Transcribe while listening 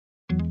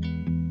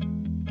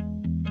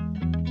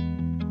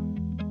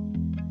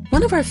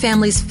One of our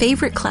family's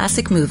favorite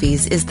classic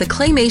movies is the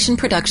claymation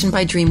production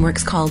by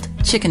DreamWorks called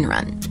Chicken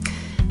Run.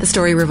 The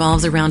story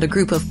revolves around a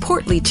group of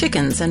portly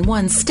chickens and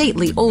one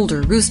stately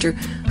older rooster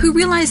who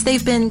realize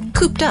they've been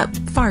cooped up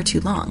far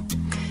too long.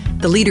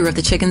 The leader of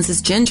the chickens is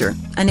Ginger,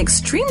 an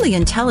extremely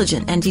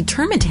intelligent and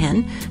determined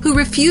hen who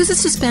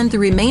refuses to spend the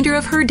remainder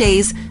of her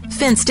days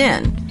fenced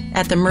in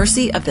at the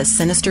mercy of the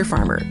sinister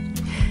farmer.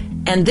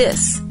 And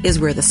this is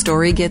where the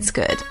story gets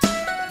good.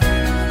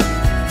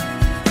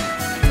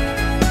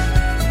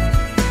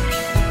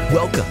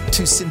 Welcome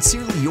to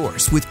Sincerely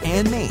Yours with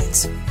Ann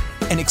Maines,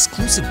 an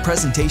exclusive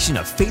presentation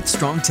of Faith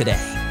Strong Today.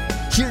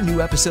 Hear new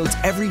episodes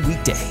every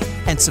weekday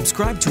and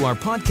subscribe to our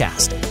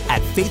podcast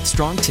at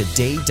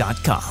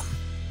faithstrongtoday.com.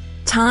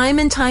 Time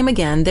and time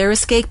again, their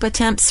escape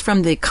attempts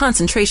from the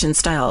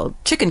concentration-style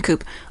chicken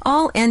coop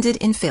all ended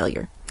in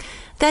failure.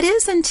 That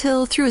is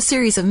until, through a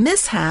series of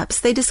mishaps,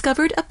 they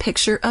discovered a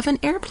picture of an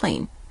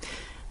airplane.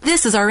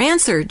 "This is our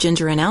answer,"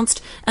 Ginger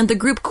announced, and the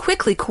group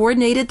quickly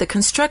coordinated the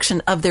construction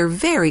of their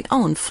very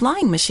own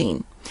flying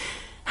machine.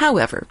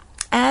 However,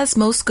 as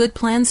most good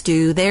plans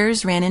do,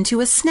 theirs ran into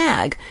a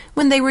snag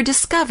when they were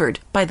discovered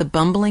by the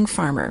bumbling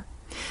farmer.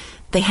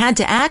 They had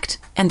to act,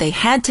 and they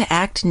had to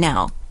act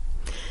now.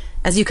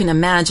 As you can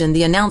imagine,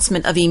 the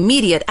announcement of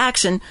immediate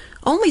action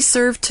only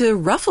served to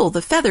ruffle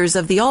the feathers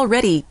of the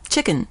already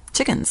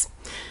chickens.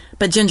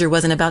 But Ginger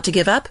wasn't about to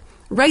give up.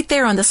 Right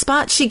there on the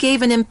spot, she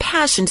gave an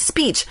impassioned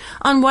speech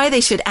on why they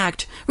should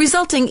act,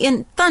 resulting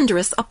in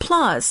thunderous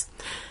applause.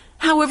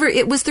 However,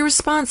 it was the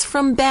response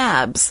from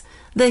Babs,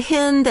 the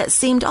hen that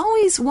seemed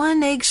always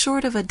one egg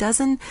short of a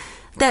dozen,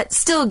 that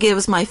still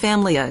gives my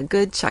family a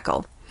good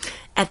chuckle.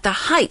 At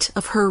the height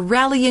of her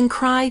rallying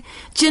cry,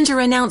 Ginger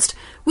announced,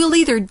 "We'll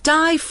either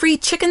die free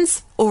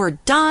chickens or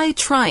die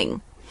trying."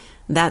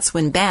 That's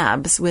when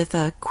Babs, with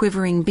a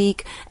quivering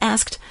beak,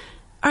 asked,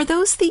 "Are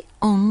those the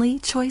only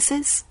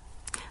choices?"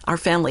 Our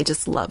family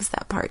just loves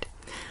that part.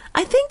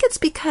 I think it's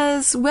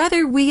because,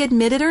 whether we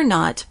admit it or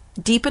not,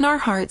 deep in our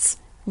hearts,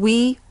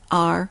 we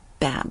are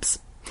Babs.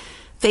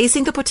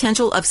 Facing the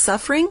potential of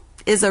suffering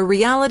is a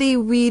reality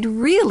we'd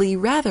really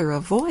rather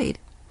avoid.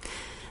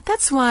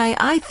 That's why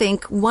I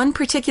think one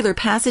particular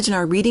passage in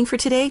our reading for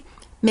today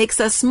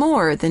makes us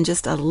more than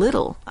just a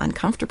little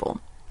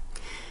uncomfortable.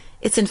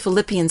 It's in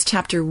Philippians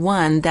chapter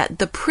 1 that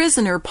the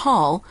prisoner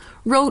Paul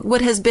wrote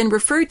what has been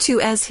referred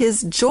to as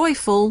his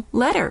joyful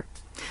letter.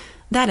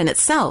 That in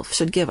itself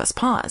should give us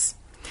pause.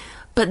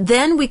 But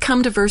then we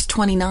come to verse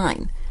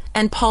 29,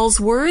 and Paul's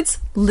words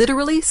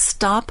literally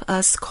stop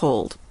us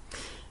cold.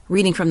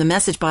 Reading from the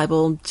Message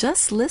Bible,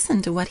 just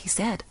listen to what he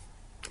said.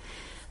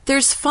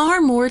 "There's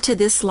far more to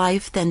this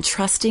life than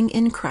trusting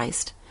in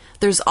Christ.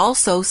 There's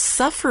also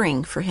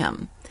suffering for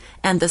him,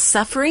 and the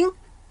suffering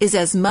is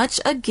as much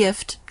a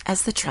gift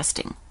as the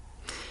trusting."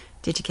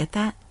 Did you get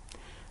that?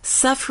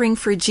 Suffering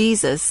for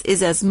Jesus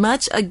is as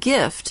much a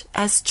gift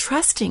as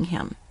trusting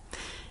him.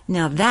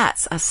 Now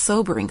that's a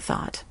sobering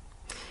thought.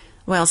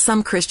 While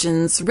some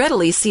Christians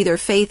readily see their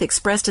faith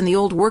expressed in the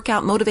old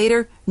workout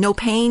motivator, no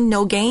pain,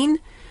 no gain,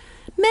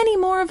 many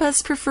more of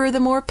us prefer the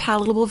more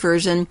palatable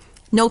version,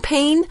 no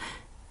pain,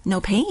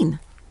 no pain.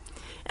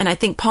 And I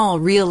think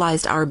Paul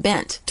realized our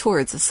bent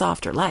towards a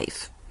softer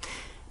life.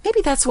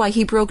 Maybe that's why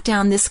he broke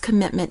down this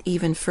commitment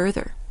even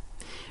further.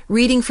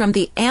 Reading from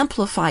the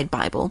Amplified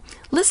Bible,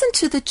 listen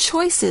to the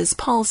choices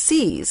Paul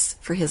sees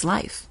for his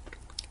life.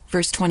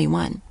 Verse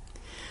 21.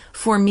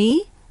 "For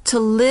me, to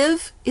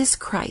live is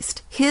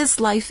Christ, his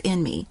life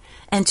in me,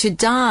 and to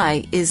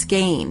die is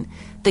gain,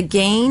 the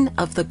gain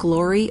of the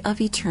glory of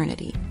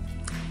eternity."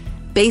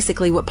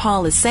 Basically, what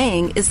Paul is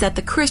saying is that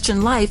the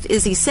Christian life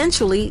is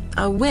essentially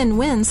a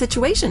win-win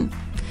situation.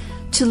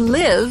 To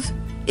live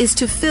is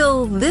to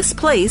fill this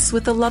place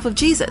with the love of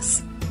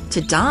Jesus. To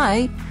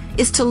die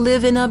is to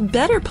live in a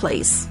better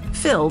place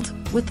filled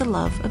with the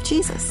love of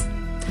Jesus.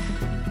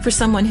 For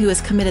someone who has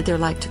committed their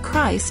life to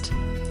Christ,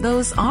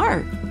 those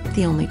are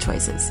the only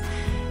choices.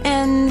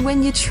 And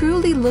when you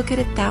truly look at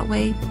it that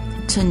way,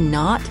 to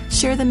not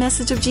share the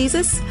message of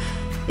Jesus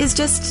is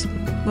just,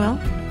 well,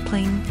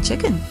 plain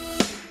chicken.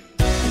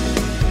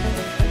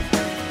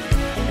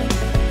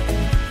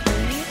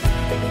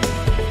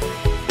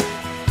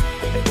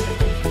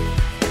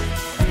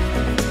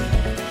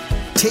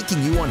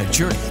 Taking you on a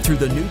journey through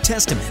the New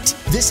Testament.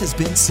 This has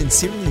been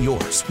Sincerely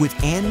Yours with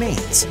Ann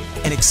Maines,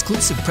 an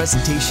exclusive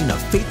presentation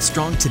of Faith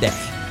Strong Today.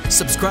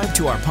 Subscribe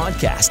to our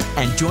podcast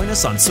and join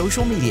us on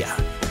social media.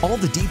 All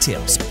the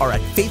details are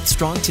at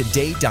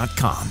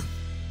faithstrongtoday.com.